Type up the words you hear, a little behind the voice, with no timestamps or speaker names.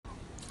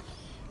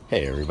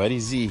Hey everybody,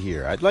 Z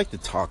here. I'd like to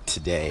talk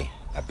today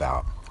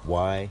about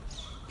why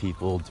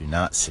people do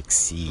not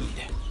succeed.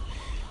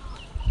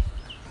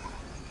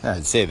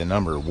 I'd say the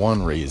number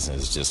one reason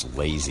is just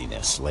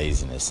laziness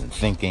in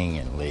thinking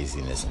and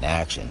laziness in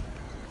action.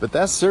 But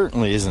that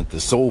certainly isn't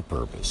the sole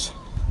purpose.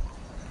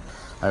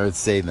 I would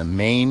say the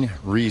main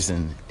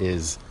reason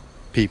is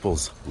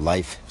people's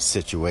life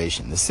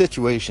situation. The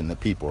situation that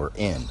people are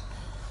in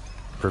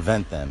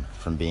prevent them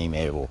from being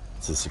able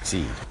to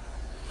succeed.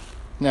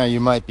 Now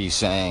you might be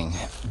saying,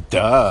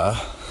 duh.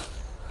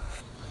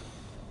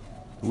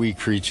 We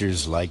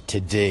creatures like to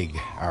dig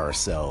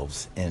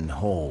ourselves in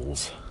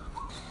holes.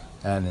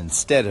 And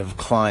instead of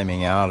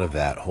climbing out of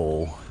that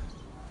hole,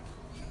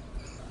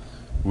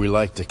 we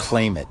like to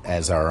claim it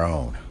as our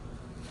own.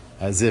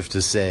 As if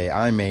to say,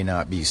 I may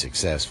not be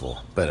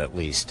successful, but at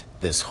least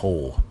this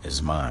hole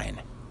is mine.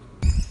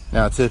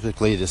 Now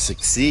typically to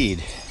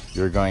succeed,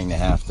 you're going to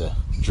have to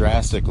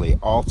drastically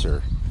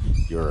alter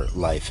your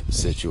life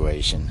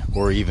situation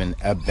or even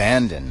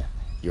abandon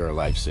your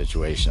life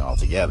situation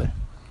altogether.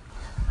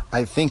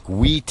 I think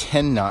we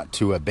tend not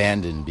to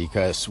abandon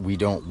because we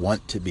don't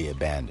want to be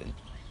abandoned.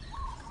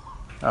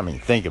 I mean,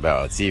 think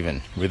about it. It's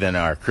even within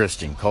our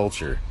Christian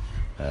culture,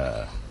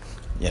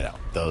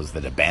 those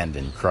that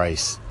abandon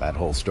Christ, that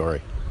whole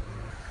story.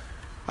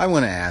 I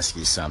want to ask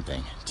you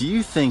something. Do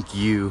you think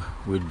you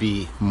would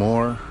be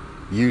more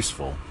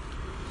useful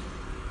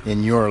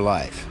in your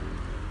life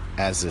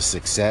as a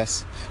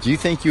success? Do you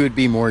think you would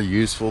be more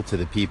useful to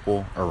the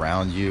people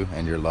around you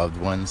and your loved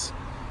ones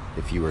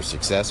if you were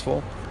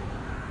successful?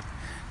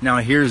 Now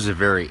here's a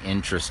very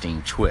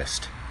interesting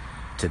twist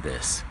to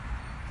this.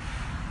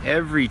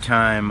 Every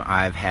time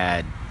I've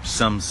had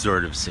some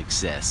sort of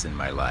success in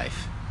my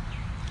life,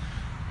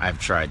 I've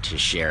tried to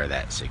share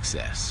that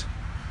success.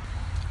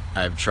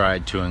 I've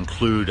tried to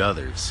include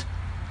others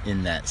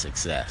in that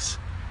success.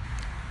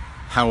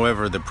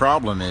 However, the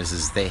problem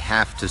is they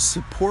have to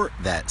support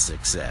that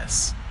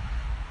success.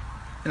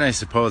 And I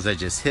suppose I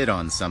just hit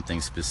on something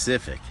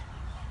specific.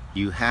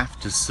 You have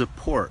to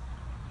support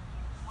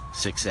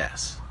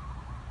success.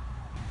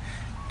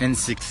 And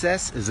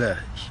success is a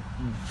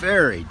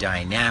very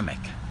dynamic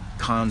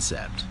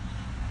concept.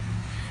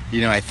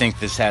 I think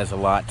this has a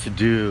lot to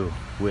do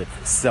with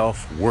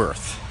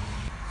self-worth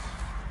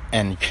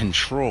and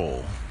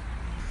control.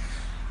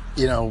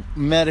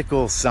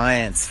 Medical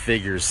science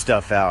figures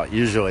stuff out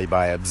usually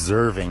by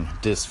observing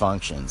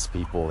dysfunctions,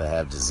 people that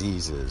have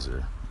diseases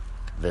or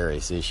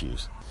various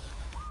issues.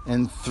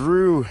 And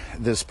through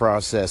this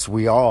process,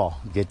 we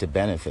all get to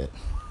benefit.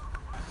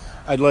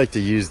 I'd like to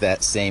use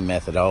that same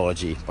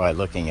methodology by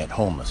looking at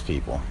homeless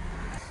people.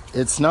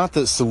 It's not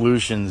that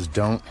solutions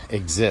don't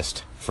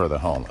exist for the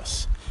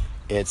homeless.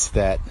 It's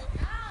that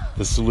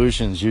the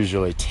solutions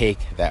usually take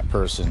that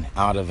person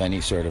out of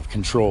any sort of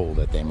control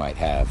that they might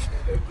have.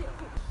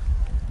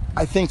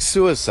 I think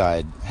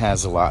suicide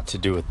has a lot to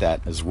do with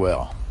that as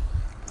well,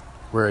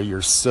 where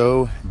you're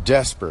so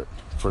desperate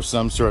for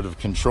some sort of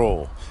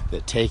control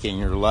that taking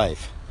your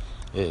life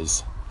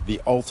is the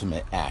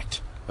ultimate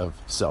act of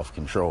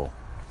self-control.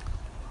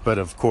 But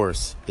of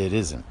course, it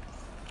isn't.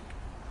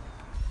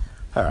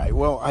 All right,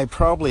 well, I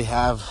probably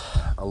have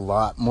a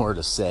lot more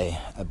to say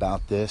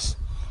about this,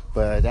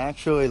 but I'd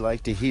actually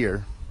like to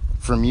hear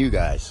from you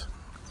guys.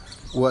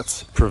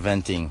 What's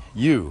preventing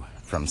you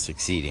from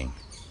succeeding?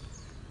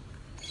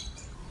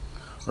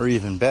 Or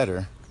even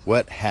better,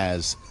 what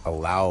has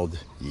allowed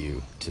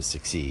you to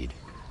succeed?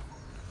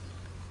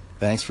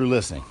 Thanks for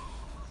listening.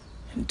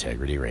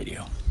 Integrity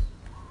Radio.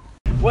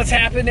 What's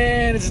happening?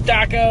 It's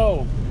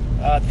Daco.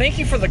 Thank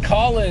you for the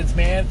call-ins,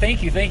 man.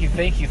 Thank you.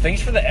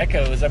 Thanks for the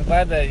echoes. I'm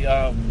glad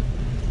that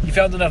you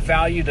found enough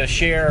value to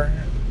share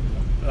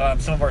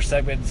some of our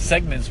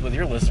segments with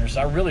your listeners.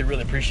 I really,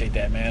 really appreciate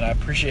that, man. I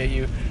appreciate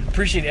you.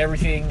 Appreciate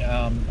everything.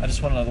 I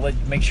just want to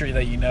make sure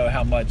that you know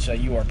how much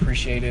you are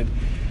appreciated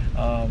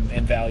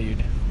and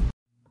valued.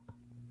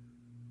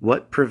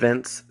 What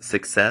prevents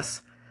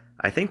success?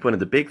 I think one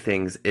of the big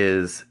things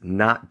is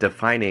not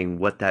defining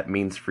what that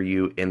means for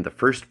you in the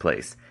first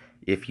place.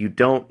 If you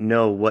don't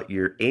know what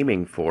you're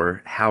aiming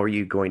for, how are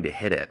you going to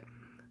hit it?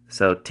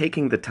 So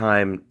taking the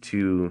time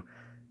to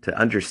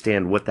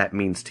understand what that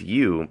means to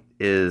you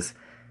is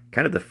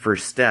kind of the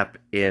first step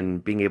in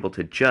being able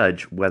to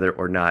judge whether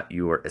or not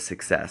you are a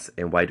success.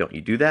 And why don't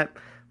you do that?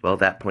 Well,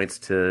 that points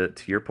to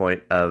your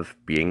point of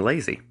being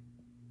lazy.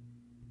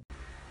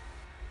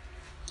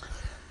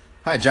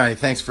 Hi, Johnny.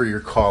 Thanks for your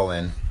call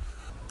in.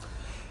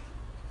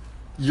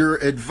 Your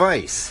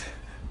advice,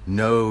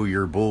 know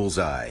your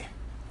bullseye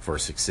for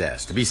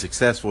success. To be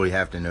successful, you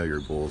have to know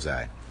your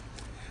bullseye.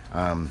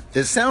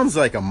 It sounds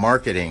like a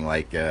marketing,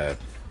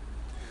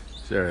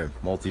 sort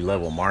of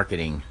multi-level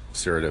marketing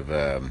sort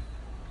of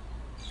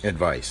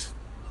advice.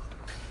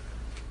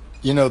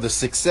 The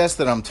success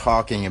that I'm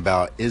talking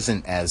about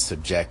isn't as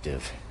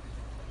subjective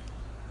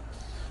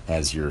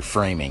as you're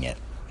framing it.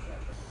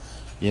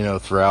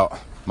 Throughout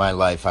my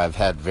life, I've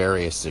had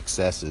various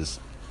successes,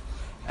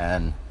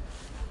 and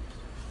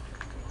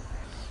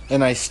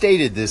And I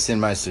stated this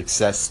in my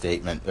success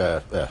segment,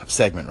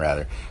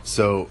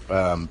 so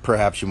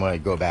perhaps you want to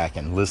go back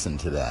and listen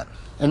to that.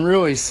 And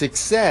really,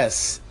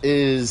 success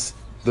is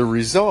the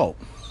result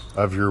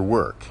of your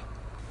work,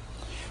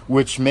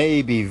 which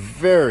may be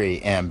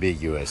very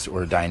ambiguous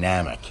or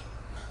dynamic.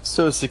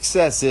 So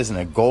success isn't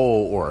a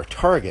goal or a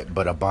target,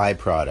 but a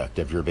byproduct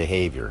of your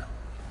behavior.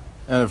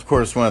 And of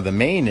course, one of the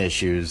main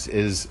issues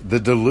is the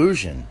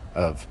delusion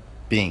of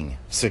being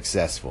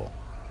successful.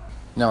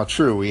 Now,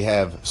 true, we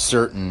have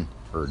certain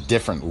or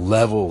different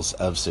levels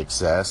of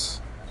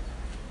success,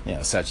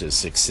 such as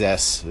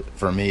success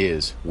for me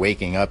is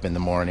waking up in the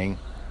morning,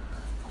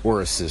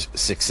 or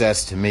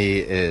success to me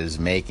is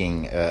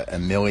making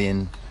 $1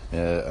 million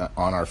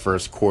on our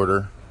first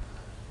quarter.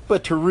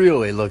 But to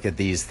really look at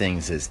these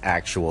things as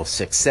actual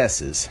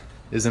successes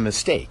is a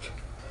mistake.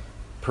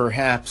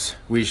 Perhaps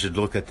we should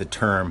look at the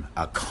term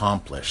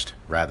accomplished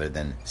rather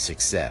than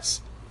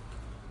success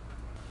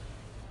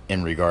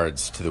in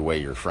regards to the way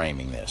you're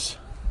framing this.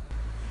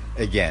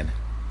 Again,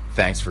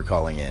 thanks for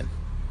calling in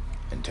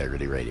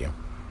Integrity Radio.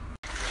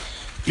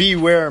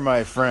 Beware,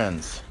 my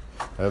friends,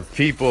 of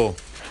people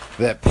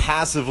that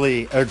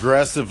passively,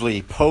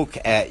 aggressively poke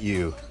at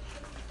you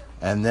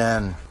and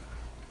then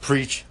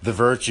preach the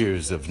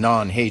virtues of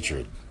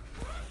non-hatred.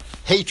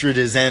 Hatred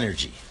is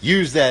energy.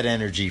 Use that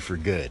energy for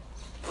good.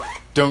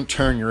 Don't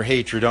turn your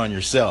hatred on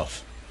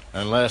yourself,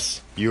 unless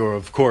you're,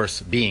 of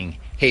course, being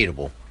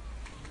hateable.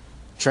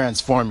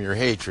 Transform your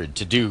hatred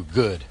to do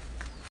good.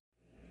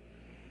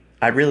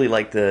 I really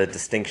like the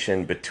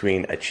distinction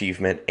between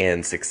achievement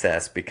and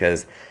success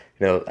because,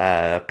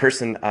 a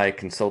person I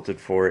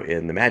consulted for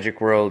in the magic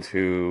world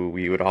who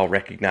we would all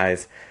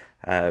recognize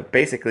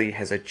basically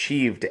has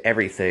achieved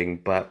everything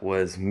but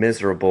was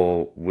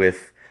miserable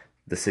with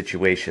the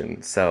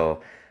situation.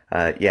 So,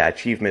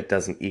 achievement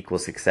doesn't equal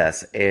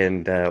success.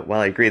 And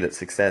while I agree that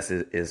success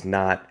is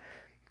not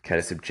kind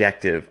of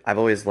subjective, I've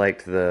always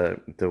liked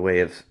the way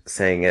of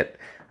saying it.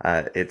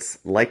 It's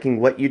liking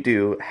what you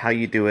do, how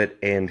you do it,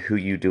 and who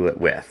you do it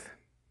with.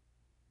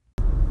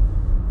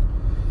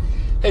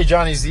 Hey,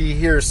 Johnny Z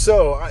here.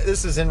 So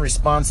this is in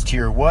response to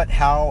your what,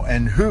 how,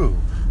 and who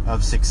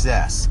of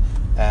success,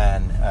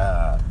 and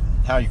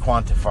how you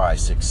quantify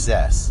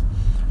success.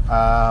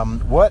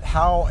 What,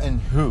 how, and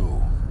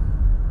who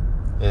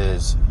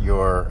is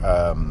your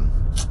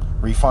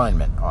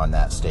refinement on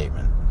that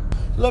statement.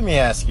 Let me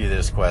ask you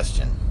this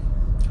question.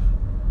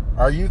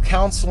 Are you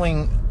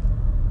counseling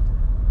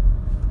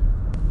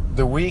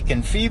the weak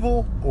and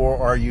feeble, or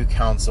are you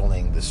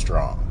counseling the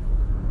strong?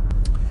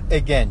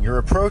 Again, your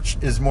approach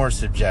is more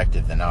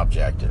subjective than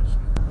objective.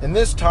 In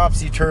this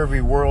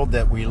topsy-turvy world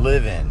that we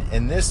live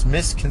in this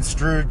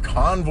misconstrued,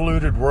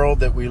 convoluted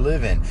world that we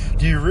live in,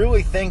 do you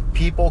really think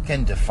people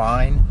can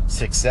define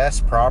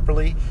success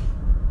properly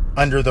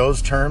under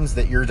those terms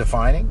that you're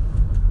defining?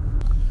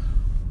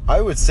 I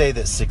would say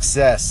that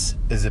success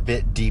is a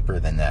bit deeper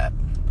than that,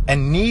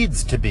 and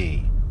needs to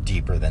be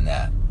deeper than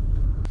that.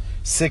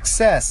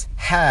 Success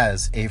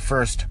has a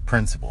first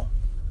principle.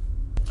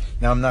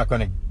 Now, I'm not going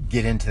to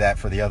get into that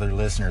for the other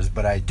listeners,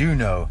 but I do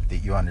know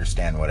that you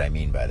understand what I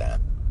mean by that.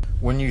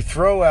 When you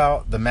throw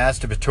out the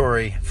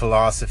masturbatory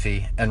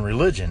philosophy and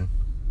religion,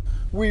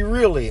 we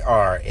really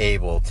are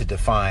able to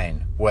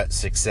define what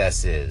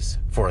success is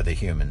for the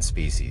human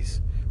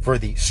species, for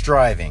the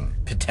striving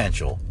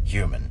potential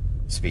human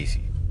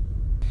species.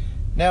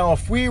 Now,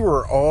 if we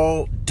were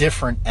all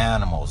different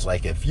animals,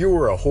 like if you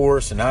were a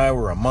horse and I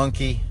were a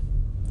monkey,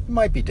 it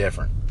might be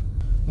different.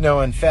 No,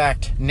 in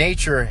fact,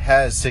 nature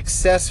has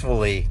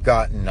successfully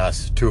gotten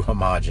us to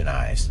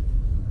homogenize.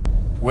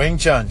 Wing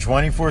Chun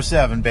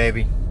 24/7,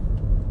 baby.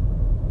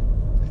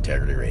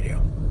 Integrity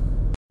Radio.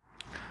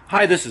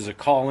 Hi, this is a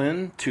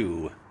call-in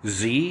to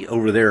Z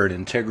over there at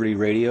Integrity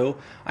Radio.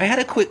 I had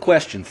a quick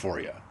question for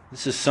you.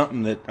 This is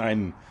something that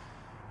I'm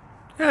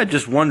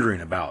just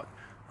wondering about.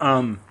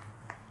 Well,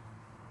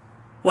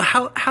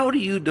 how do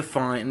you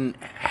define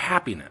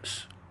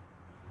happiness?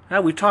 Now,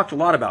 we've talked a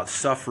lot about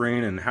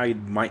suffering and how you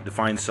might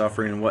define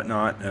suffering and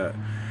whatnot.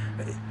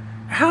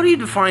 How do you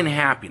define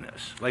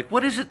happiness? Like,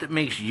 what is it that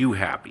makes you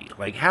happy?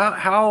 Like,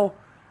 how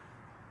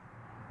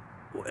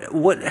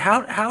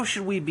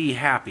should we be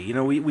happy?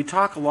 We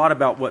talk a lot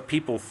about what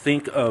people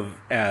think of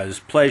as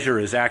pleasure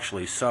is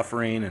actually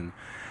suffering, and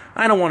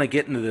I don't want to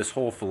get into this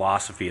whole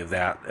philosophy of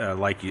that.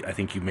 I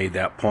think you made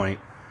that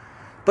point,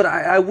 but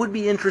I would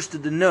be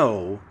interested to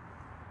know,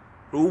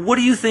 what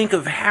do you think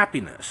of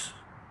happiness?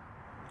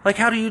 Like,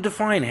 how do you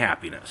define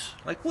happiness?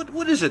 Like,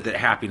 what is it that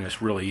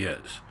happiness really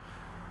is?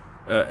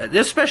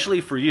 Especially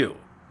for you.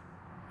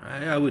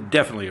 I would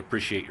definitely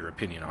appreciate your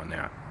opinion on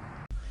that.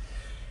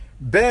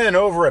 Ben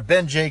over at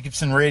Ben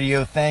Jacobson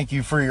Radio, thank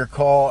you for your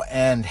call.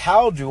 And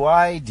how do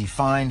I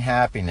define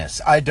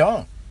happiness? I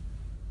don't.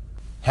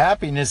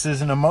 Happiness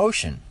is an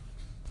emotion.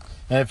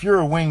 And if you're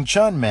a Wing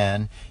Chun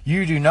man,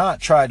 you do not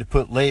try to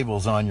put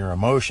labels on your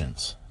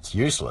emotions. It's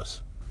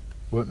useless.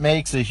 What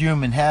makes a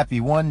human happy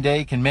one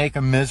day can make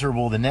him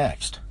miserable the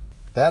next.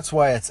 That's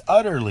why it's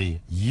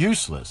utterly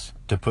useless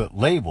to put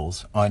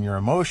labels on your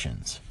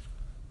emotions.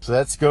 So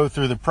let's go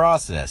through the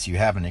process. You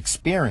have an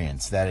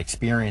experience. That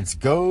experience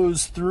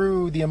goes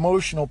through the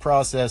emotional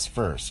process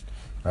first,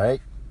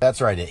 right? That's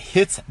right. It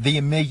hits the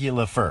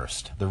amygdala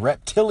first, the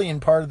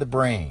reptilian part of the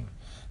brain,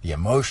 the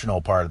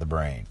emotional part of the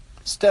brain.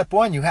 Step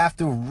one, you have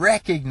to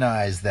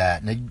recognize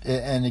that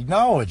and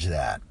acknowledge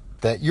that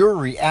your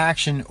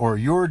reaction or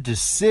your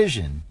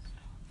decision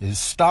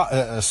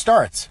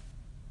starts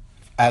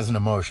as an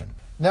emotion.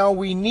 Now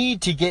we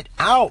need to get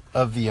out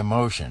of the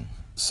emotion.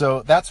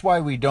 So that's why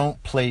we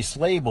don't place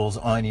labels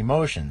on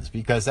emotions,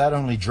 because that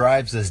only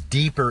drives us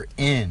deeper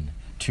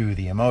into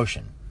the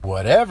emotion,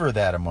 whatever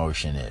that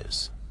emotion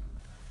is.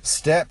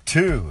 Step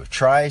two,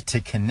 try to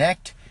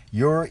connect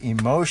your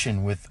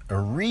emotion with a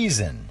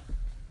reason.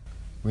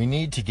 We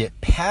need to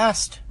get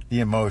past the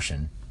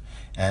emotion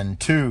and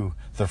to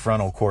the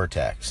frontal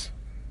cortex.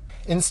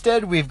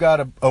 Instead, we've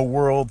got a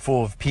world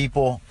full of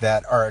people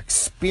that are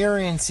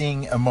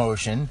experiencing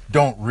emotion,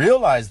 don't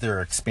realize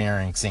they're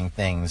experiencing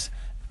things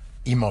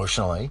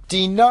emotionally,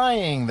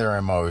 denying their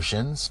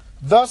emotions,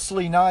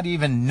 thusly not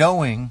even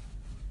knowing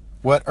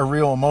what a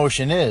real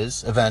emotion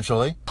is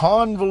eventually,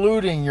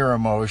 convoluting your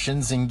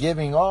emotions and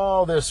giving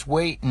all this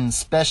weight and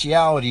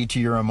speciality to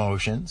your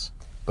emotions.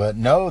 But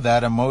know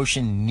that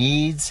emotion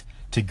needs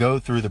to go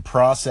through the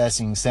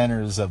processing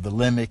centers of the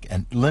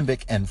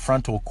limbic and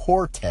frontal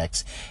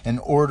cortex in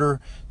order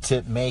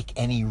to make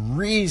any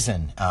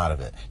reason out of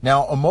it.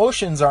 Now,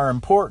 emotions are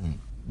important.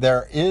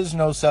 There is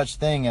no such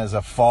thing as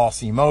a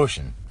false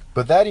emotion.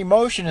 But that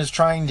emotion is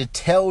trying to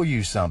tell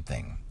you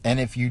something. And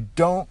if you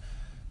don't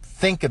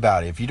think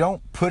about it, if you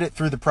don't put it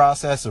through the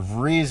process of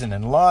reason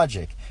and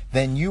logic,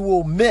 then you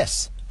will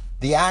miss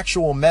the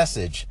actual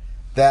message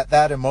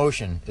that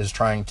emotion is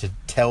trying to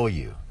tell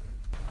you.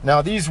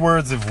 Now, these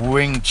words of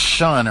Wing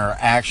Chun are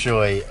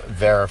actually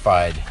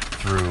verified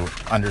through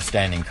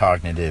understanding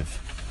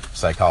cognitive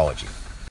psychology.